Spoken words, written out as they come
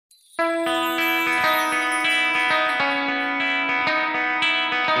The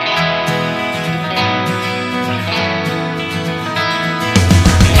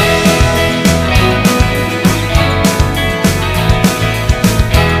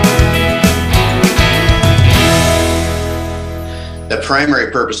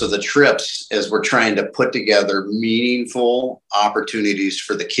primary purpose of the trips is we're trying to put together meaningful opportunities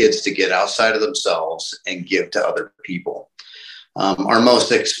for the kids to get outside of themselves and give to other people. Our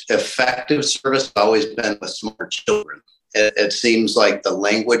most effective service has always been with smart children. It seems like the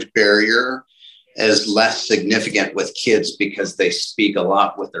language barrier is less significant with kids because they speak a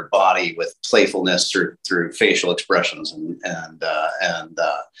lot with their body, with playfulness through facial expressions, and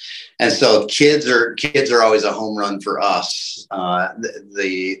so kids are always a home run for us.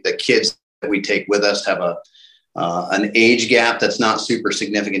 The kids that we take with us have an age gap that's not super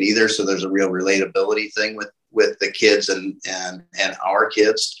significant either, so there's a real relatability thing with the kids and our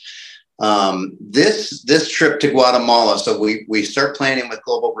kids. This trip to Guatemala, so we start planning with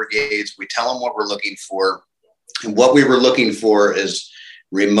Global Brigades. We tell them what we're looking for. And what we were looking for is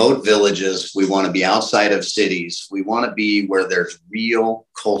remote villages. We want to be outside of cities. We want to be where there's real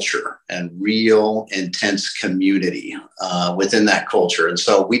culture and real intense community within that culture. And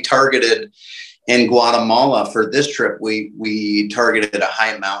so we targeted in Guatemala for this trip, we targeted a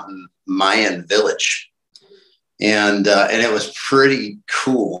high mountain Mayan village. And it was pretty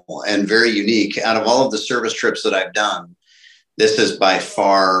cool and very unique. Out of all of the service trips that I've done, this has by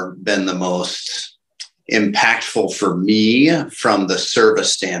far been the most impactful for me from the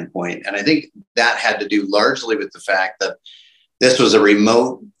service standpoint. And I think that had to do largely with the fact that this was a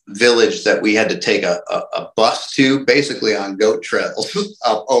remote village that we had to take a bus to, basically on goat trails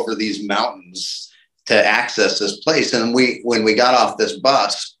up over these mountains to access this place. And when we got off this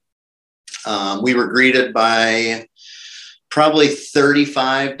bus, we were greeted by probably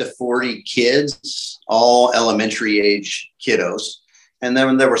 35 to 40 kids, all elementary age kiddos. And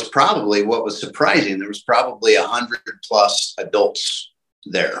then there was probably, what was surprising, there was probably 100 plus adults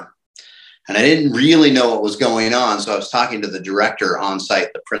there. And I didn't really know what was going on. So I was talking to the director on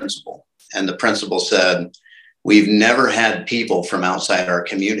site, the principal, and the principal said, "We've never had people from outside our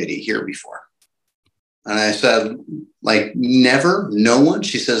community here before." And I said, "Like, never? No one?"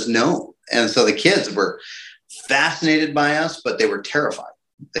 She says, "No." And so the kids were fascinated by us, but they were terrified.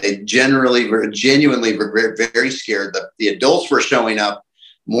 They genuinely were very scared. The adults were showing up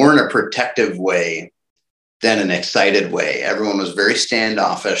more in a protective way than an excited way. Everyone was very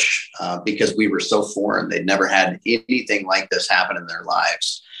standoffish because we were so foreign. They'd never had anything like this happen in their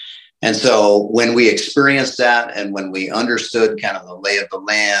lives. And so when we experienced that and when we understood kind of the lay of the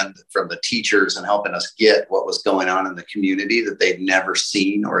land from the teachers and helping us get what was going on in the community that they'd never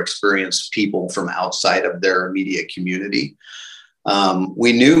seen or experienced people from outside of their immediate community,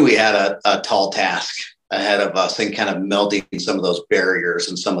 we knew we had a tall task ahead of us in kind of melting some of those barriers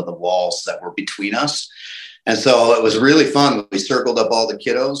and some of the walls that were between us. And so it was really fun. We circled up all the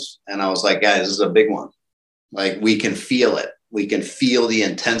kiddos and I was like, "Guys, this is a big one. Like, we can feel it. We can feel the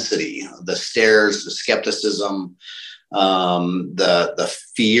intensity, the stares, the skepticism, the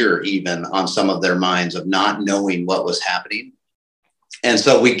fear even on some of their minds of not knowing what was happening." And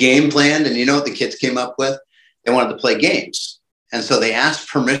so we game planned, and you know what the kids came up with? They wanted to play games. And so they asked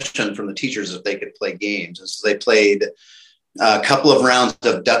permission from the teachers if they could play games. And so they played a couple of rounds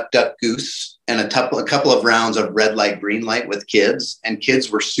of duck, duck, goose, and a couple of rounds of red light, green light with kids. And kids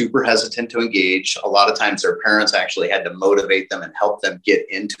were super hesitant to engage. A lot of times their parents actually had to motivate them and help them get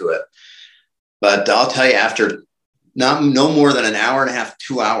into it. But I'll tell you, after no more than an hour and a half,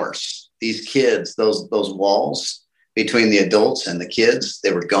 2 hours, these kids, those walls between the adults and the kids,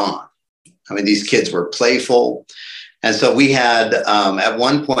 they were gone. I mean, these kids were playful. And so we had, at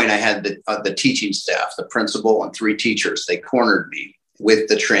one point, I had the teaching staff, the principal and 3 teachers. They cornered me with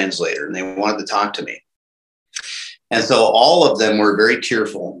the translator and they wanted to talk to me. And so all of them were very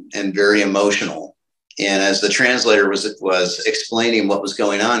tearful and very emotional. And as the translator was explaining what was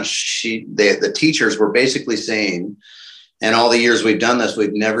going on, the teachers were basically saying, "In all the years we've done this,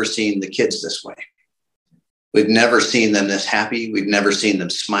 we've never seen the kids this way. We've never seen them this happy. We've never seen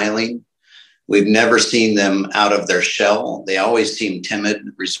them smiling. We've never seen them out of their shell. They always seem timid,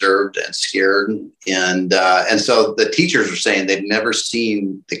 reserved, and scared." And so the teachers were saying they've never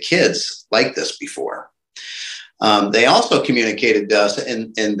seen the kids like this before. They also communicated to us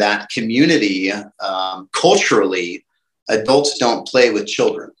in that community, culturally, adults don't play with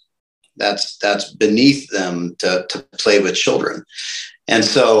children. That's beneath them to play with children. And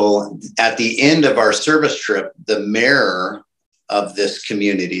so at the end of our service trip, the mayor of this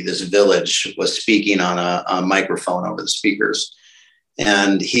community, this village, was speaking on a microphone over the speakers.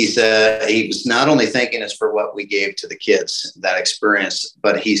 And he said he was not only thanking us for what we gave to the kids, that experience,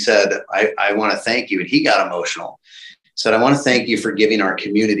 but he said, I want to thank you. And he got emotional. He said, I want to thank you for giving our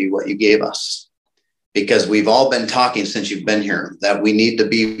community what you gave us, because we've all been talking since you've been here that we need to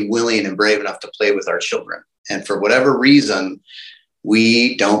be willing and brave enough to play with our children. And for whatever reason,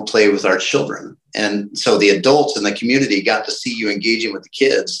 we don't play with our children. And so the adults in the community got to see you engaging with the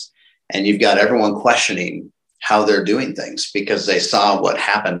kids, and you've got everyone questioning how they're doing things because they saw what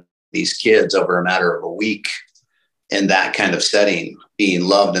happened to these kids over a matter of a week in that kind of setting, being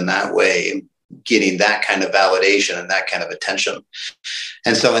loved in that way, getting that kind of validation and that kind of attention.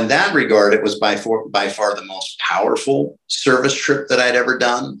 And so in that regard, it was by far the most powerful service trip that I'd ever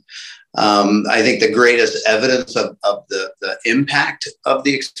done. I think the greatest evidence of the impact of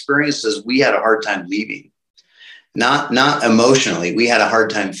the experience is we had a hard time leaving. Not emotionally. We had a hard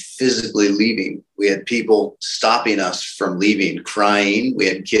time physically leaving. We had people stopping us from leaving, crying. We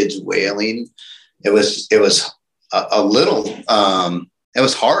had kids wailing. It was a little, it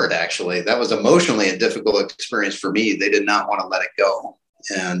was hard, actually. That was emotionally a difficult experience for me. They did not want to let it go.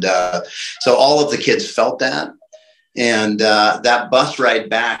 And so all of the kids felt that. And that bus ride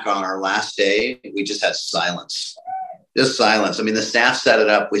back on our last day, we just had silence, just silence. I mean, the staff set it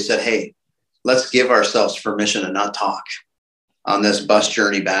up. We said, hey, let's give ourselves permission to not talk on this bus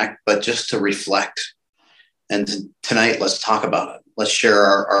journey back, but just to reflect. And tonight, let's talk about it. Let's share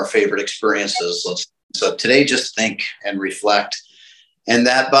our favorite experiences. So today, just think and reflect. And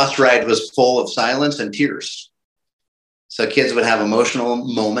that bus ride was full of silence and tears. So kids would have emotional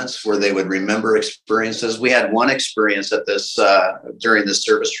moments where they would remember experiences. We had one experience at this during this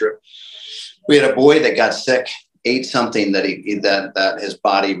service trip. We had a boy that got sick, ate something that his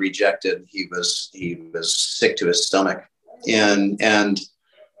body rejected. He was sick to his stomach, and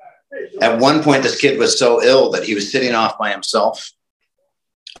at one point, this kid was so ill that he was sitting off by himself,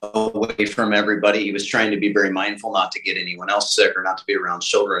 away from everybody. He was trying to be very mindful not to get anyone else sick or not to be around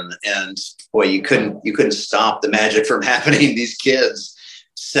children. And boy, you couldn't stop the magic from happening. These kids,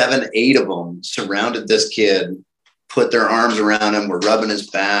 7, 8 of them, surrounded this kid, put their arms around him, were rubbing his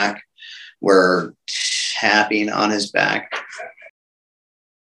back, were tapping on his back.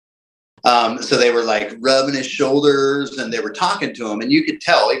 So they were like rubbing his shoulders, and they were talking to him, and you could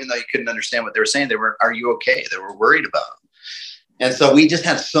tell, even though you couldn't understand what they were saying, they were, "Are you okay?" They were worried about him. And so we just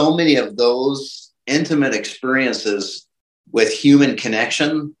had so many of those intimate experiences with human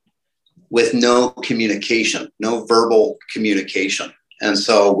connection, with no communication, no verbal communication. And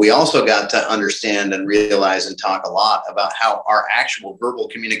so we also got to understand and realize and talk a lot about how our actual verbal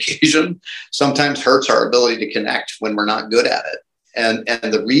communication sometimes hurts our ability to connect when we're not good at it. And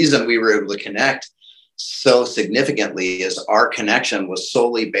the reason we were able to connect so significantly is our connection was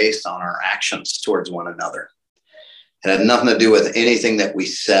solely based on our actions towards one another. It had nothing to do with anything that we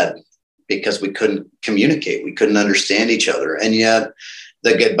said, because we couldn't communicate. We couldn't understand each other. And yet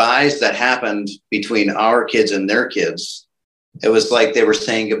the goodbyes that happened between our kids and their kids, it was like they were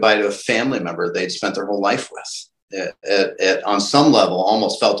saying goodbye to a family member they'd spent their whole life with. It on some level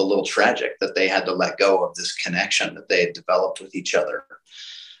almost felt a little tragic that they had to let go of this connection that they had developed with each other.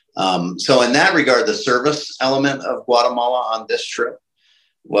 So in that regard, the service element of Guatemala on this trip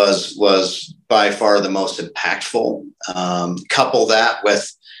was by far the most impactful. Couple that with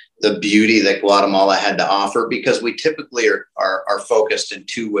the beauty that Guatemala had to offer, because we typically are focused in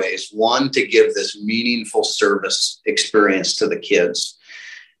 2 ways. One, to give this meaningful service experience to the kids.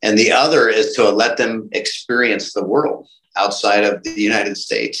 And the other is to let them experience the world outside of the United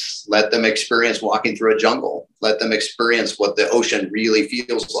States. Let them experience walking through a jungle. Let them experience what the ocean really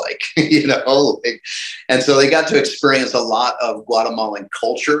feels like, And so they got to experience a lot of Guatemalan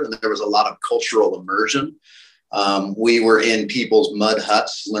culture, and there was a lot of cultural immersion. We were in people's mud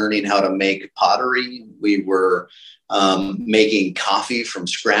huts learning how to make pottery. We were making coffee from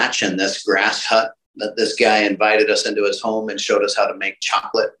scratch in this grass hut that this guy invited us into his home and showed us how to make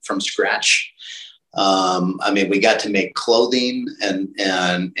chocolate from scratch. We got to make clothing, and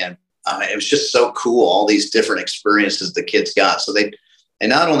it was just so cool. All these different experiences the kids got. So they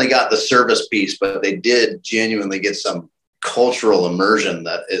not only got the service piece, but they did genuinely get some cultural immersion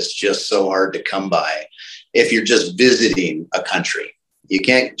that is just so hard to come by if you're just visiting a country. You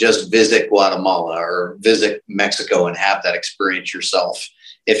can't just visit Guatemala or visit Mexico and have that experience yourself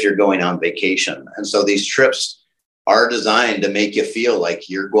if you're going on vacation. And so these trips are designed to make you feel like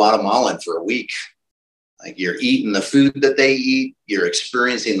you're Guatemalan for a week. Like you're eating the food that they eat, you're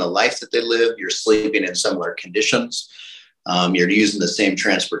experiencing the life that they live, you're sleeping in similar conditions, you're using the same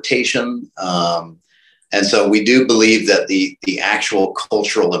transportation. And so we do believe that the actual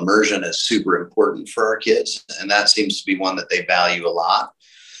cultural immersion is super important for our kids. And that seems to be one that they value a lot.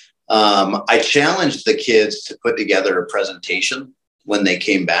 I challenged the kids to put together a presentation when they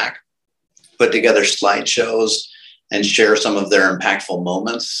came back, put together slideshows and share some of their impactful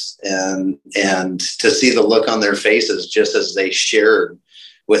moments, and to see the look on their faces just as they shared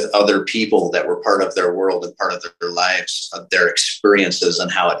with other people that were part of their world and part of their lives, of their experiences and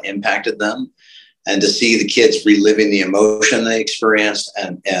how it impacted them. And to see the kids reliving the emotion they experienced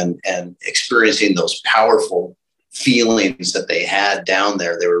and experiencing those powerful feelings that they had down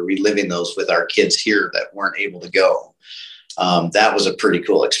there. They were reliving those with our kids here that weren't able to go. That was a pretty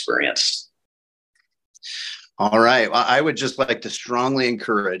cool experience. All right. Well, I would just like to strongly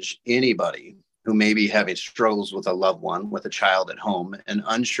encourage anybody who may be having struggles with a loved one, with a child at home, and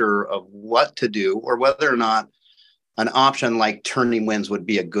unsure of what to do or whether or not an option like Turning Winds would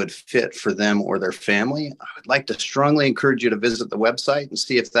be a good fit for them or their family. I would like to strongly encourage you to visit the website and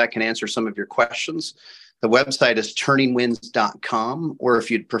see if that can answer some of your questions. The website is turningwinds.com, or if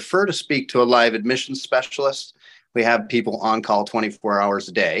you'd prefer to speak to a live admissions specialist, we have people on call 24 hours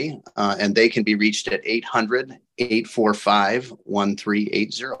a day, and they can be reached at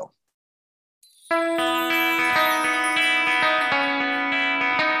 800-845-1380.